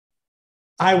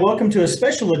Hi, welcome to a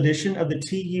special edition of the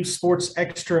TU Sports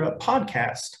Extra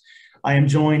podcast. I am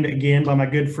joined again by my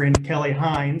good friend Kelly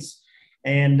Hines,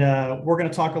 and we're going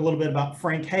to talk a little bit about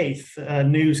Frank Haith.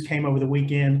 News came over the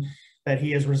weekend that he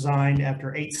has resigned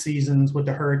after 8 seasons with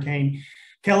the Hurricane.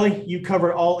 Kelly, you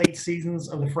covered all 8 seasons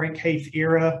of the Frank Haith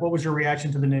era. What was your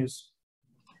reaction to the news?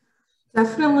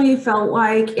 Definitely felt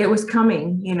like it was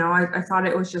coming. I thought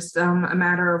it was just a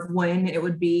matter of when it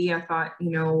would be. I thought,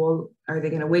 well, are they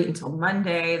going to wait until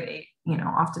Monday? They,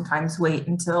 oftentimes wait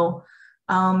until,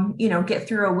 get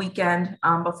through a weekend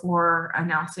before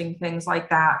announcing things like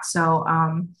that. So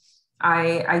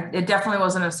it definitely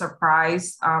wasn't a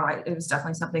surprise. It was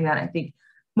definitely something that I think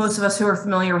most of us who are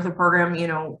familiar with the program,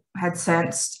 had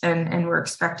sensed and were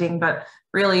expecting. But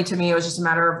really, to me, it was just a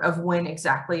matter of when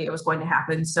exactly it was going to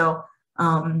happen. So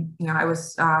I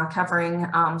was covering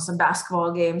some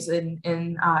basketball games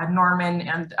in Norman,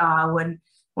 and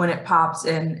when it popped,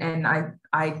 and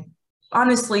I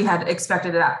honestly had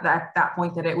expected at that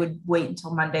point that it would wait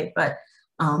until Monday, but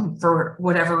for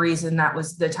whatever reason, that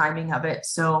was the timing of it.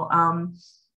 So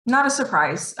not a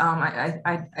surprise.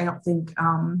 I don't think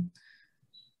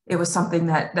it was something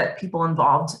that people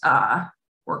involved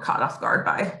were caught off guard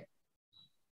by.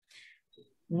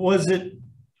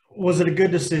 Was it a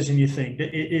good decision, you think?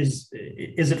 Is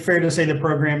it fair to say the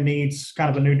program needs kind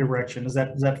of a new direction? Is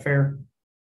that fair?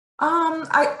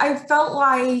 I felt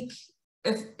like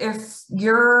if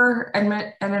you're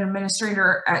an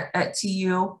administrator at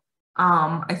TU,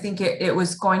 I think it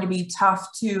was going to be tough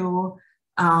to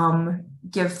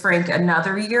give Frank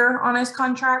another year on his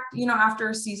contract, after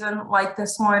a season like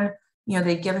this one.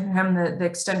 They'd given him the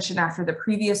extension after the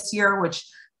previous year, which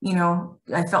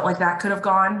I felt like that could have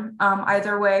gone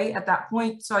either way at that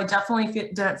point. So I definitely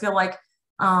didn't feel like,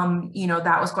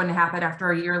 that was going to happen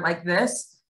after a year like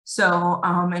this. So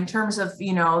in terms of,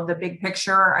 the big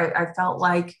picture, I felt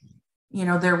like,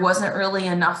 there wasn't really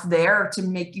enough there to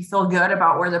make you feel good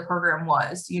about where the program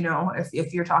was,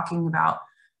 if you're talking about,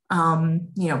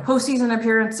 postseason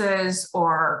appearances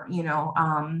or,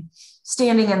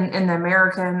 standing in the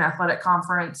American Athletic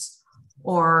Conference,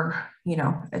 or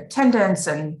attendance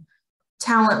and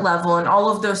talent level and all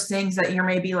of those things that you're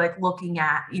maybe like looking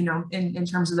at, in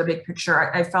terms of the big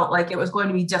picture. I felt like it was going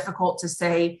to be difficult to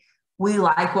say we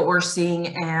like what we're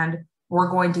seeing and we're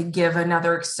going to give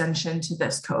another extension to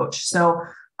this coach. So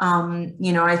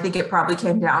I think it probably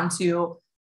came down to,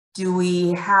 do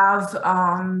we have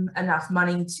enough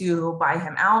money to buy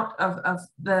him out of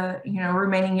the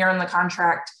remaining year on the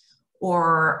contract?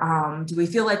 Or do we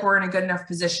feel like we're in a good enough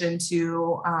position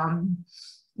to,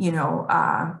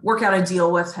 work out a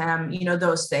deal with him?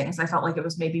 Those things. I felt like it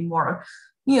was maybe more,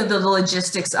 the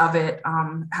logistics of it,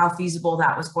 how feasible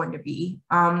that was going to be.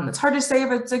 It's hard to say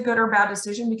if it's a good or bad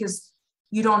decision because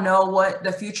you don't know what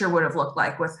the future would have looked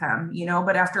like with him,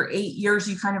 but after 8 years,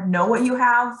 you kind of know what you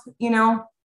have,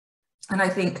 and I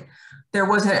think there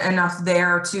wasn't enough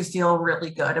there to feel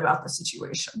really good about the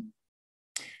situation.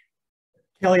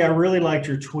 Kelly, I really liked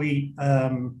your tweet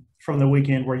from the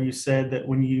weekend where you said that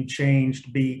when you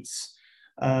changed beats,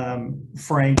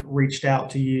 Frank reached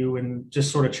out to you and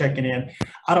just sort of checking in.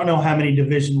 I don't know how many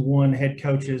Division I head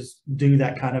coaches do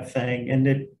that kind of thing. And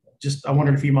I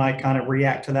wondered if you might kind of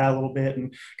react to that a little bit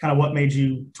and kind of what made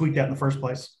you tweet that in the first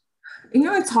place.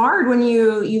 It's hard when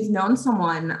you've known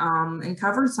someone and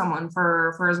covered someone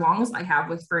for as long as I have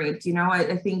with Frank.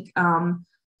 I think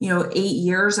 8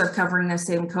 years of covering the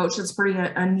same coach, it's pretty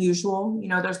unusual.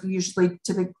 There's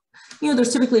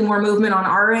typically more movement on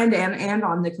our end and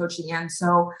on the coaching end.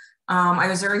 So I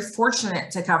was very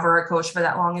fortunate to cover a coach for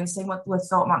that long, and same with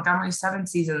Philip Montgomery, 7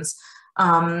 seasons.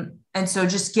 And so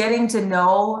just getting to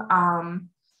know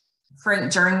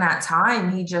Frank during that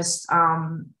time, he just,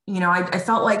 I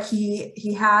felt like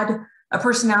he had a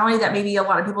personality that maybe a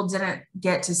lot of people didn't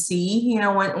get to see.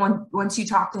 Once you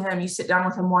talk to him, you sit down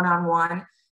with him one-on-one.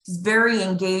 He's very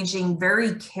engaging,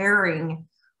 very caring.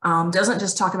 Doesn't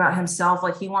just talk about himself.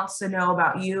 Like, he wants to know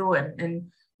about you,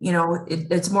 and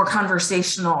it's more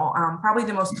conversational. Probably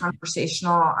the most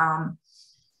conversational,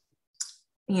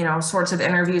 sorts of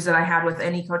interviews that I had with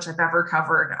any coach I've ever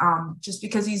covered. Just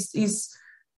because he's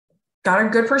got a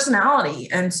good personality,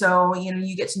 and so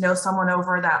you get to know someone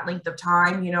over that length of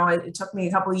time. It took me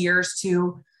a couple of years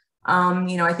to,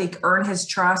 I think, earn his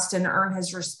trust and earn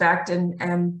his respect,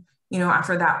 and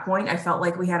after that point, I felt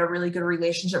like we had a really good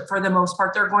relationship for the most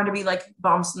part. There are going to be like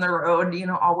bumps in the road,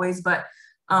 always. But,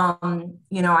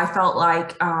 I felt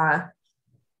like,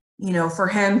 for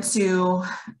him to,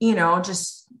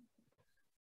 just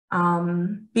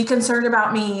be concerned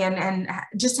about me and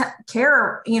just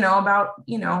care, about,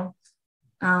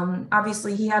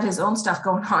 obviously he had his own stuff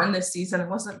going on this season. It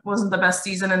wasn't the best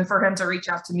season. And for him to reach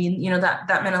out to me, you know,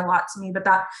 that meant a lot to me, but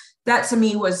that to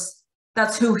me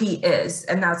that's who he is.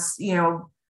 And that's, you know,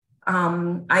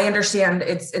 I understand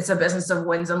it's a business of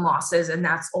wins and losses, and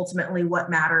that's ultimately what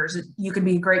matters. You can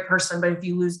be a great person, but if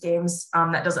you lose games,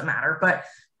 that doesn't matter. But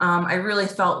I really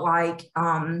felt like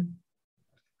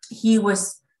he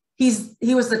was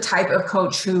the type of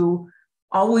coach who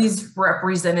always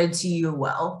represented TU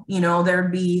well. You know,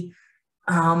 there'd be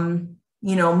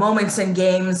you know, moments in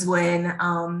games when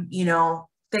you know,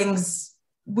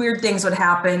 weird things would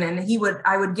happen, and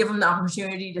I would give him the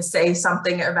opportunity to say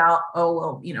something about, oh,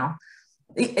 well, you know,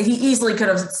 he easily could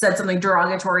have said something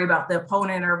derogatory about the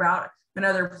opponent or about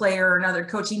another player or another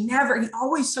coach. He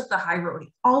always took the high road.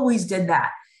 He always did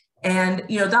that. And,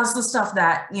 you know, that's the stuff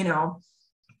that, you know,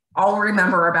 I'll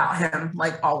remember about him,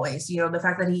 like always, you know, the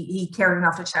fact that he cared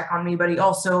enough to check on me, but he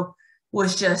also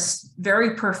was just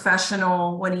very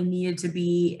professional when he needed to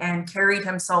be and carried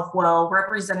himself well,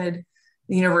 represented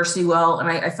the university well. And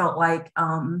I felt like,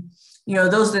 you know,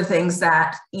 those are the things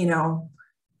that, you know,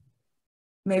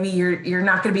 maybe you're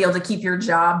not going to be able to keep your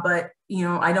job, but, you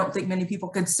know, I don't think many people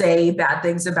could say bad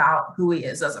things about who he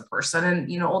is as a person. And,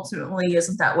 you know, ultimately,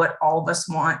 isn't that what all of us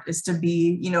want, is to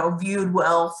be, you know, viewed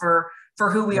well for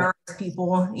who we are as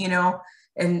people, you know,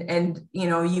 and, you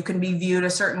know, you can be viewed a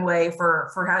certain way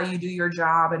for how you do your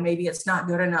job, and maybe it's not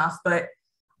good enough, but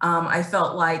I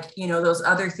felt like, you know, those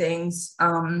other things,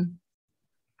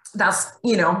 that's,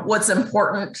 you know, what's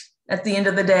important at the end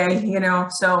of the day, you know.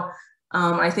 So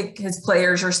I think his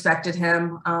players respected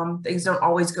him. Things don't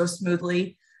always go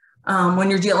smoothly when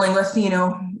you're dealing with, you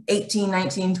know, 18,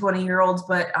 19, 20-year-olds,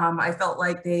 but I felt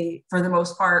like they, for the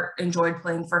most part, enjoyed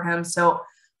playing for him. So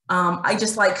I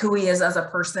just like who he is as a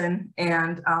person.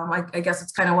 And I guess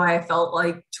it's kind of why I felt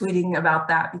like tweeting about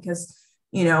that, because,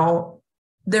 you know,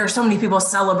 there are so many people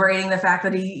celebrating the fact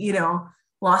that he, you know,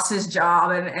 lost his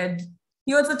job, and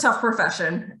you know, it's a tough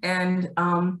profession. And,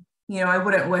 you know, I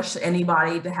wouldn't wish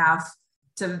anybody to have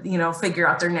to, you know, figure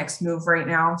out their next move right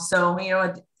now. So, you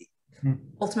know,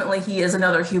 ultimately he is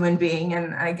another human being.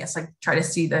 And I guess I try to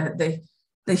see the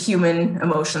human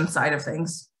emotion side of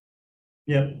things.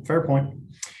 Yeah, fair point.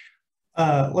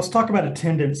 Let's talk about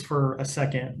attendance for a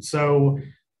second. So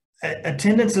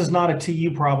attendance is not a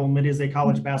TU problem. It is a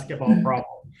college basketball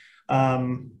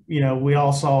problem. You know, we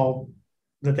all saw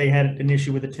that they had an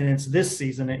issue with attendance this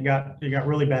season. It got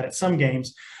really bad at some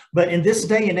games. But in this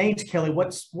day and age, Kelly,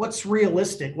 what's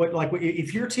realistic? What, like,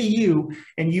 if you're TU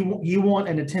and you want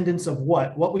an attendance of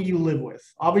what will you live with?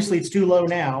 Obviously, it's too low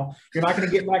now. You're not going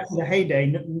to get back to the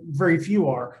heyday. Very few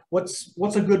are.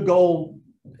 What's a good goal?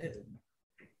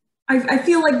 I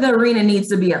feel like the arena needs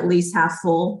to be at least half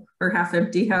full or half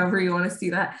empty, however you want to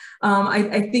see that.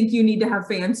 I think you need to have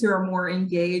fans who are more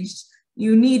engaged.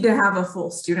 You need to have a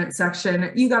full student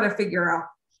section. You got to figure out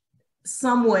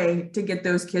some way to get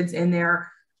those kids in there.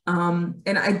 And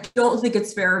I don't think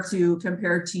it's fair to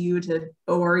compare TU to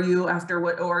ORU after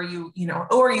what ORU, you know,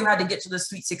 ORU had to get to the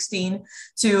Sweet 16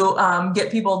 to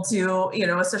get people to, you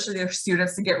know, especially their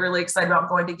students, to get really excited about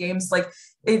going to games. Like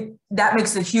that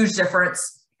makes a huge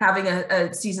difference having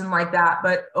a season like that.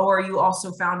 But ORU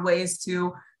also found ways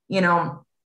to, you know,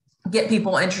 get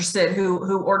people interested who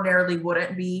ordinarily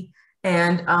wouldn't be.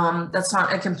 And that's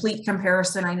not a complete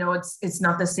comparison. I know it's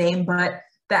not the same, but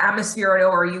the atmosphere at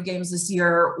ORU games this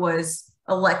year was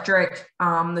electric.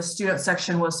 The student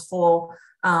section was full.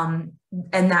 And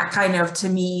that kind of, to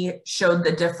me, showed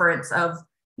the difference of,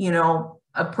 you know,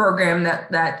 a program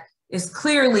that is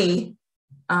clearly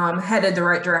headed the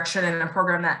right direction, and a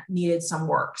program that needed some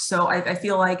work. So I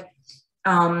feel like,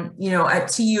 you know, at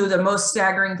TU, the most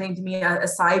staggering thing to me,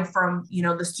 aside from, you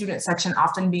know, the student section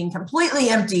often being completely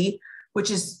empty, which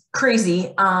is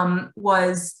crazy,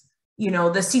 was, you know,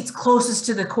 the seats closest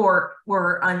to the court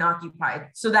were unoccupied.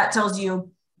 So that tells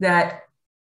you that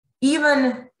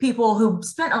even people who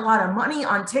spent a lot of money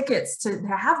on tickets to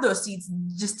have those seats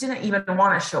just didn't even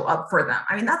want to show up for them.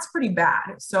 I mean, that's pretty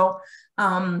bad. So,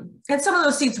 and some of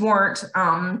those seats weren't,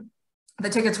 the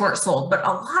tickets weren't sold, but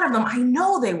a lot of them, I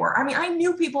know they were. I mean, I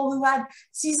knew people who had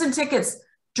season tickets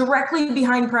directly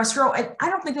behind press row. I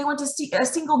don't think they went to see a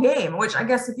single game, which I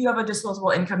guess if you have a disposable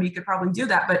income, you could probably do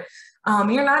that. But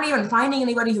you're not even finding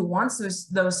anybody who wants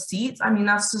those seats. I mean,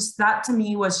 that to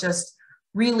me was just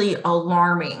really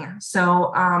alarming.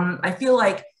 So I feel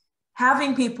like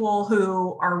having people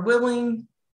who are willing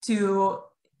to,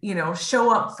 you know,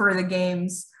 show up for the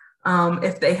games,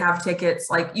 if they have tickets,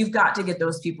 like, you've got to get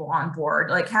those people on board.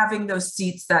 Like, having those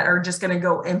seats that are just going to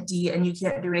go empty and you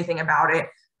can't do anything about it.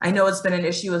 I know it's been an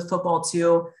issue with football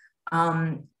too.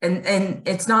 And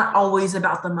it's not always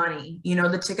about the money. You know,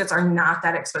 the tickets are not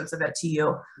that expensive at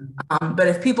TU. But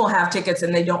if people have tickets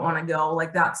and they don't want to go,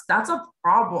 like that's a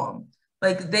problem.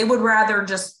 Like they would rather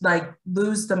just like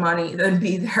lose the money than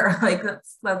be there. Like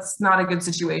that's not a good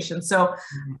situation. So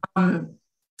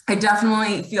I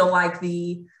definitely feel like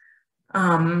the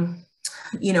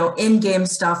in-game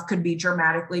stuff could be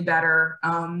dramatically better.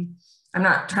 I'm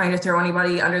not trying to throw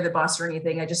anybody under the bus or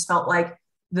anything. I just felt like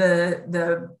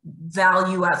the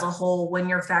value as a whole, when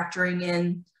you're factoring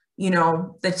in,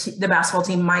 the basketball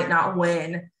team might not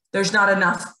win, there's not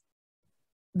enough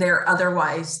there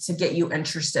otherwise to get you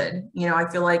interested. I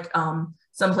feel like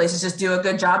some places just do a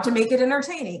good job to make it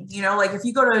entertaining. Like if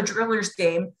you go to a Drillers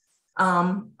game,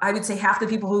 I would say half the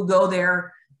people who go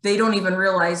there, they don't even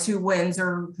realize who wins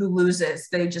or who loses.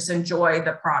 They just enjoy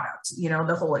the product,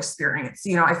 the whole experience.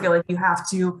 I feel like you have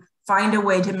to find a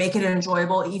way to make it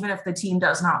enjoyable, even if the team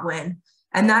does not win.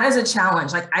 And that is a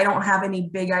challenge. Like, I don't have any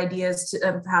big ideas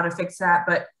of how to fix that,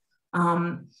 but,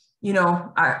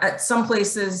 at some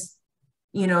places,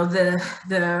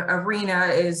 the arena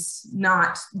is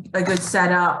not a good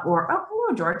setup, or, oh,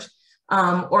 hello, George.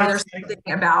 Or there's something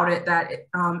about it that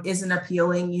isn't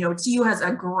appealing. TU has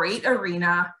a great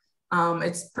arena.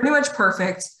 It's pretty much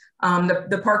perfect.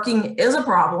 The parking is a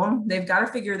problem. They've got to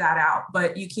figure that out,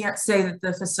 but you can't say that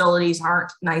the facilities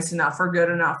aren't nice enough or good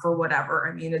enough or whatever.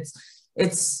 I mean,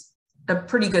 it's a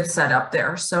pretty good setup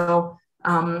there. So,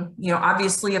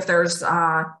 obviously if there's,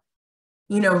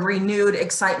 renewed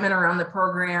excitement around the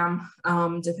program,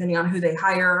 depending on who they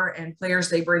hire and players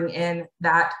they bring in,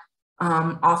 that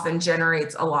often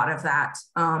generates a lot of that.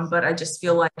 But I just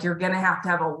feel like you're going to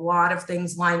have a lot of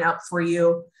things line up for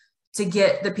you to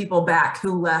get the people back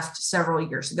who left several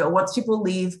years ago. Once people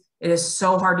leave, it is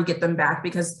so hard to get them back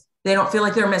because they don't feel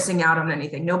like they're missing out on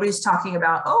anything. Nobody's talking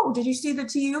about, oh, did you see the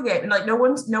TU game? And like, no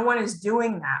one is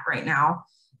doing that right now.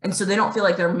 And so they don't feel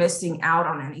like they're missing out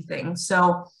on anything.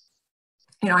 So,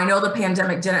 I know the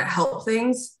pandemic didn't help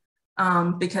things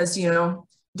because,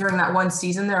 during that one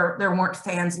season, there weren't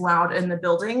fans allowed in the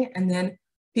building. And then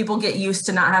people get used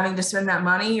to not having to spend that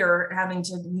money or having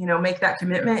to, make that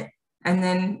commitment. And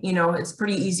then, it's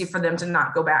pretty easy for them to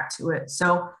not go back to it.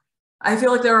 So I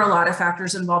feel like there are a lot of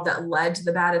factors involved that led to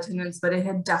the bad attendance, but it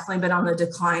had definitely been on the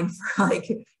decline for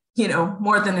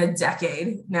more than a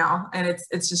decade now. And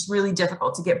it's just really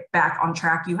difficult to get back on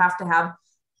track. You have to have,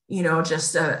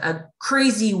 just a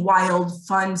crazy, wild,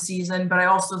 fun season. But I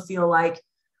also feel like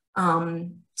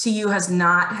TU has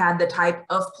not had the type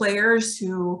of players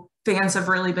who fans have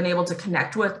really been able to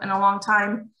connect with in a long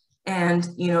time. And,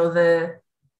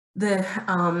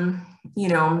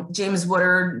 James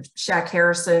Woodard, Shaq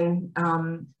Harrison,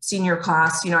 senior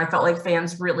class, I felt like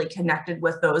fans really connected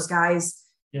with those guys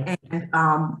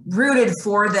and rooted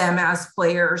for them as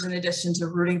players in addition to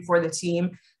rooting for the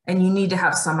team. And you need to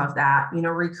have some of that,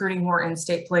 recruiting more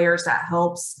in-state players, that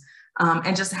helps.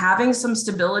 And just having some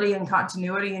stability and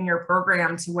continuity in your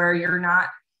program to where you're not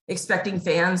expecting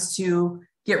fans to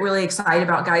get really excited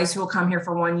about guys who will come here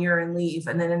for 1 year and leave.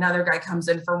 And then another guy comes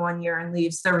in for 1 year and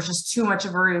leaves. There was just too much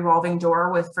of a revolving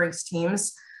door with Frank's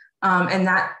teams. And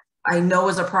that I know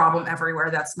is a problem everywhere.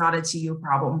 That's not a TU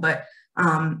problem, but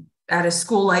at a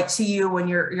school like TU, when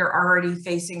you're already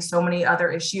facing so many other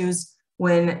issues,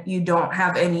 when you don't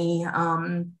have any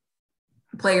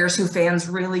players who fans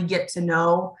really get to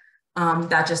know,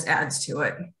 that just adds to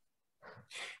it.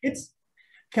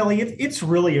 Kelly, it's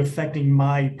really affecting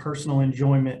my personal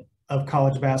enjoyment of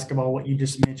college basketball, what you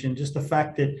just mentioned, just the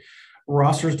fact that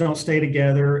rosters don't stay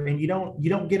together and you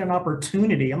don't get an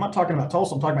opportunity. I'm not talking about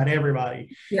Tulsa, I'm talking about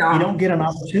everybody. Yeah. You don't get an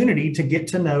opportunity to get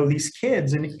to know these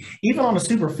kids. And even on a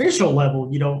superficial level,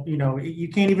 you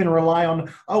can't even rely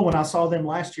on, oh, when I saw them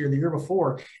last year, the year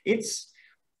before. It's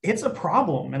a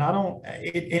problem. And I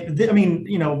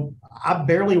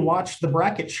barely watched the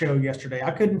bracket show yesterday.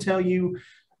 I couldn't tell you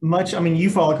much. I mean, you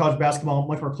follow college basketball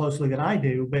much more closely than I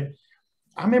do, but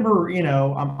I remember,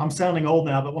 I'm sounding old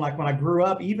now, but when I grew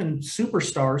up, even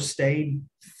superstars stayed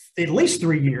at least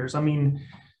 3 years. I mean,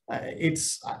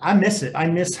 I miss it. I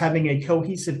miss having a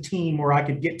cohesive team where I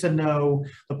could get to know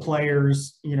the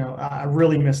players. I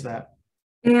really miss that.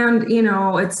 And,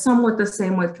 it's somewhat the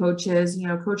same with coaches.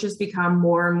 Coaches become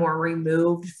more and more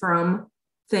removed from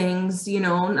things,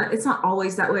 it's not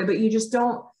always that way, but you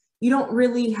don't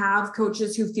really have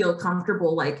coaches who feel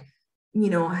comfortable, like,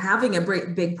 having a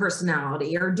big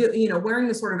personality or wearing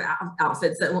the sort of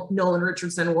outfits that Nolan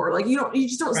Richardson wore. Like, you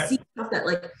just don't see stuff that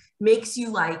like makes you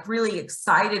like really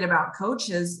excited about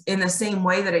coaches in the same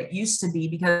way that it used to be,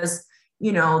 because,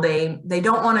 they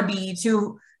don't want to be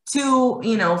too too,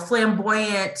 you know,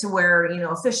 flamboyant to where, you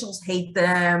know, officials hate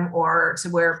them, or to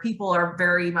where people are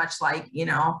very much like, you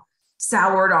know,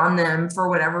 soured on them for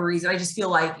whatever reason. I just feel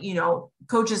like, you know,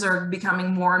 coaches are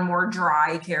becoming more and more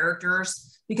dry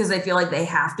characters because they feel like they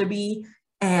have to be.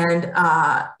 And,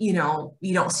 you know,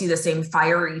 you don't see the same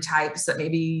fiery types that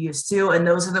maybe you used to. And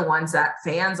those are the ones that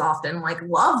fans often like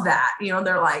love that, you know,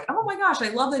 they're like, oh my gosh, I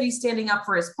love that he's standing up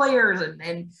for his players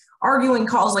and arguing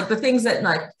calls, like the things that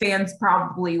like fans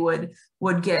probably would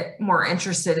get more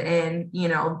interested in, you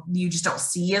know, you just don't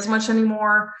see as much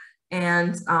anymore.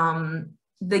 And,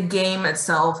 the game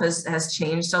itself has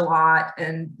changed a lot,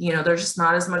 and you know there's just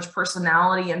not as much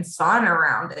personality and fun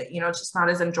around it. You know, it's just not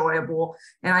as enjoyable.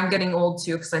 And I'm getting old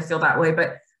too because I feel that way.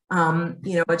 But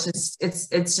you know, it's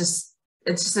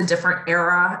just a different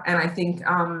era, and I think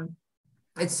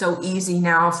it's so easy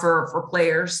now for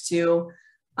players to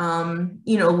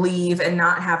you know, leave and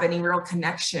not have any real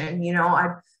connection. You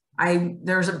know,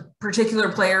 there's a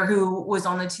particular player who was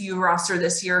on the TU roster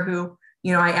this year who,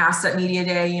 you know, I asked at media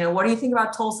day, you know, what do you think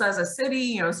about Tulsa as a city?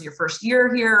 You know, is it your first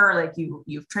year here? Or like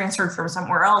you've transferred from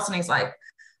somewhere else? And he's like,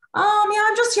 yeah,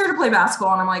 I'm just here to play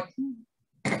basketball. And I'm like,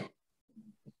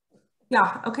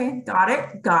 yeah, okay, got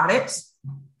it.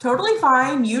 Totally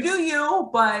fine. You do you,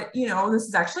 but you know, this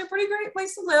is actually a pretty great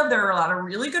place to live. There are a lot of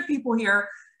really good people here.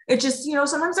 It just, you know,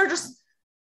 sometimes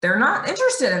they're not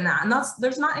interested in that. And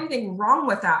there's not anything wrong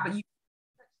with that, but you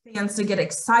want fans to get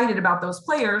excited about those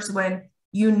players when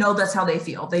you know that's how they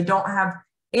feel. They don't have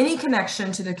any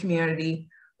connection to the community.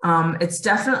 It's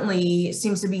definitely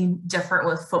seems to be different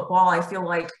with football. I feel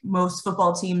like most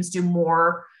football teams do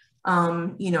more,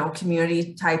 you know,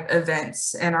 community type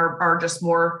events and are just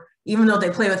more, even though they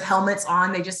play with helmets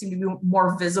on, they just seem to be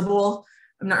more visible.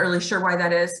 I'm not really sure why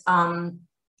that is.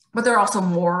 But there are also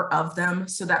more of them.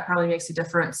 So that probably makes a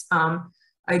difference. I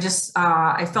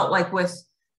felt like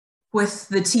with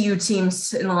the TU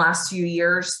teams in the last few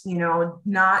years, you know,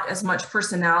 not as much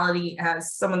personality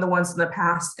as some of the ones in the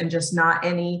past, and just not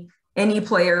any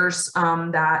players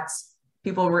that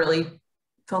people really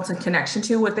felt a connection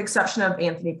to, with the exception of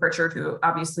Anthony Pritchard, who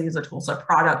obviously is a Tulsa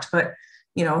product, but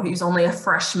you know, he's only a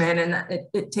freshman, and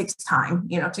it takes time,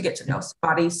 you know, to get to know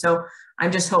somebody. So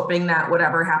I'm just hoping that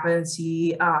whatever happens,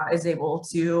 he is able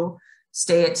to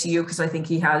stay at TU, because I think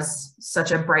he has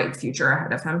such a bright future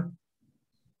ahead of him.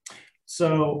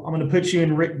 So I'm going to put you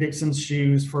in Rick Dixon's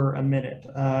shoes for a minute,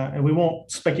 and we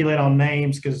won't speculate on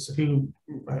names because who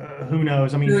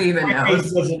knows? I mean, who even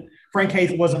knows? Frank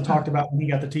Haith wasn't talked about when he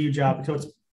got the TU job until it's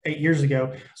 8 years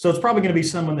ago. So it's probably going to be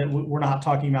someone that we're not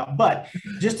talking about. But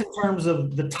just in terms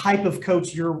of the type of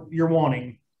coach you're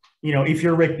wanting, you know, if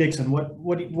you're Rick Dixon,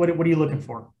 what are you looking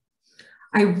for?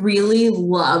 I really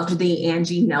loved the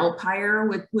Angie Nelp hire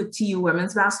with TU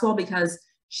women's basketball, because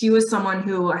she was someone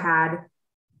who had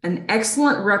an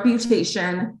excellent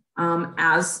reputation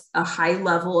as a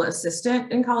high-level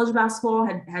assistant in college basketball,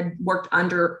 had worked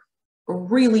under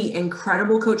really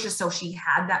incredible coaches. So she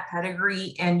had that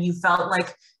pedigree, and you felt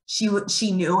like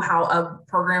she knew how a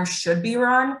program should be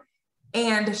run.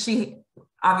 And she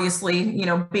obviously, you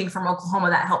know, being from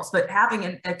Oklahoma, that helps, but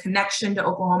having a connection to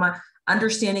Oklahoma,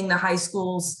 understanding the high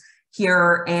schools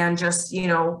here, and just, you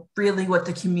know, really what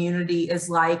the community is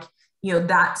like, you know,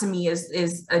 that to me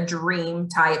is a dream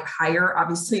type hire.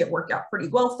 Obviously it worked out pretty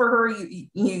well for her.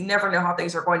 You never know how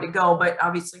things are going to go, but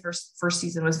obviously her first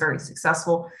season was very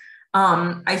successful.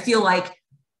 I feel like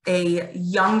a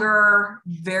younger,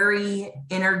 very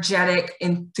energetic,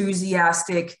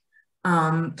 enthusiastic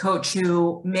coach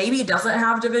who maybe doesn't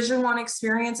have Division I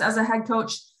experience as a head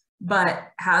coach, but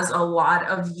has a lot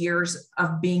of years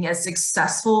of being a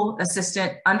successful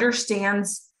assistant,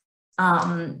 understands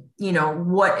you know,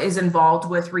 what is involved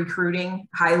with recruiting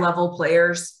high-level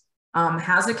players,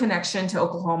 has a connection to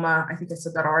Oklahoma. I think I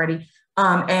said that already.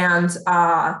 And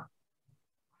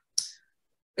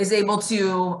is able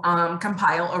to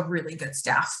compile a really good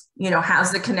staff, you know,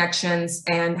 has the connections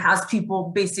and has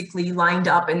people basically lined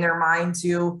up in their mind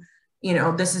to, you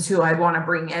know, this is who I want to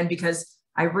bring in, because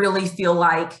I really feel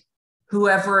like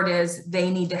whoever it is, they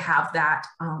need to have that,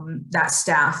 that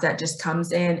staff that just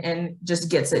comes in and just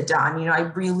gets it done. You know, I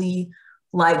really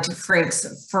liked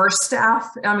Frank's first staff.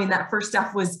 I mean, that first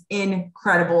staff was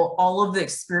incredible. All of the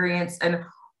experience and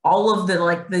all of the,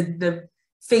 like the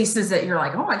faces that you're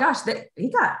like, oh my gosh, he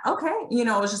got, okay. You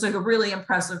know, it was just like a really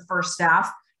impressive first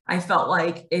staff. I felt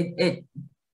like it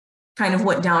kind of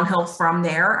went downhill from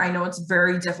there. I know it's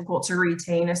very difficult to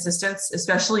retain assistants,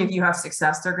 especially if you have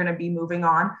success, they're going to be moving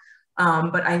on.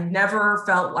 But I never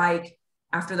felt like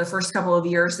after the first couple of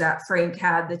years that Frank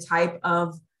had the type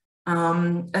of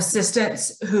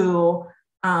assistants who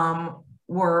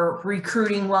we're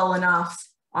recruiting well enough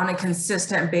on a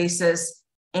consistent basis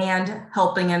and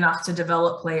helping enough to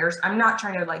develop players. I'm not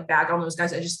trying to like bag on those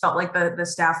guys. I just felt like the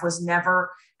staff was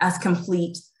never as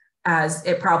complete as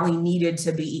it probably needed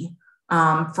to be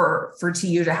for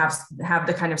TU to have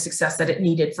the kind of success that it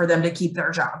needed for them to keep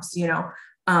their jobs, you know.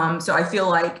 So I feel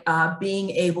like being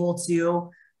able to,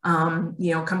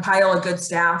 you know, compile a good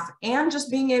staff and just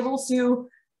being able to,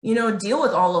 you know, deal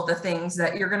with all of the things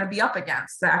that you're going to be up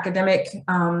against. The academic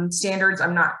standards,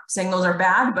 I'm not saying those are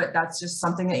bad, but that's just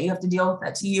something that you have to deal with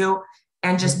at TU.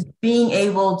 And just being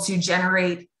able to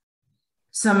generate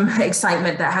some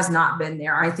excitement that has not been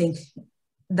there. I think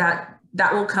that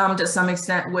will come to some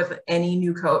extent with any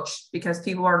new coach, because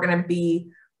people are going to be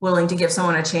willing to give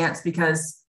someone a chance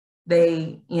because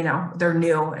they, you know, they're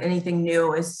new. Anything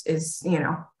new is, you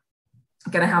know,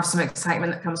 going to have some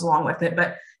excitement that comes along with it.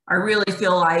 But I really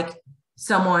feel like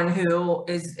someone who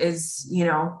is, you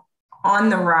know, on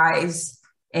the rise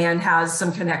and has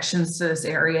some connections to this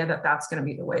area, that's going to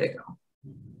be the way to go.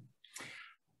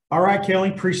 All right, Kelly,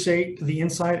 appreciate the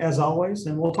insight as always,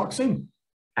 and we'll talk soon.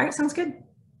 All right, sounds good.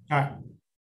 All right.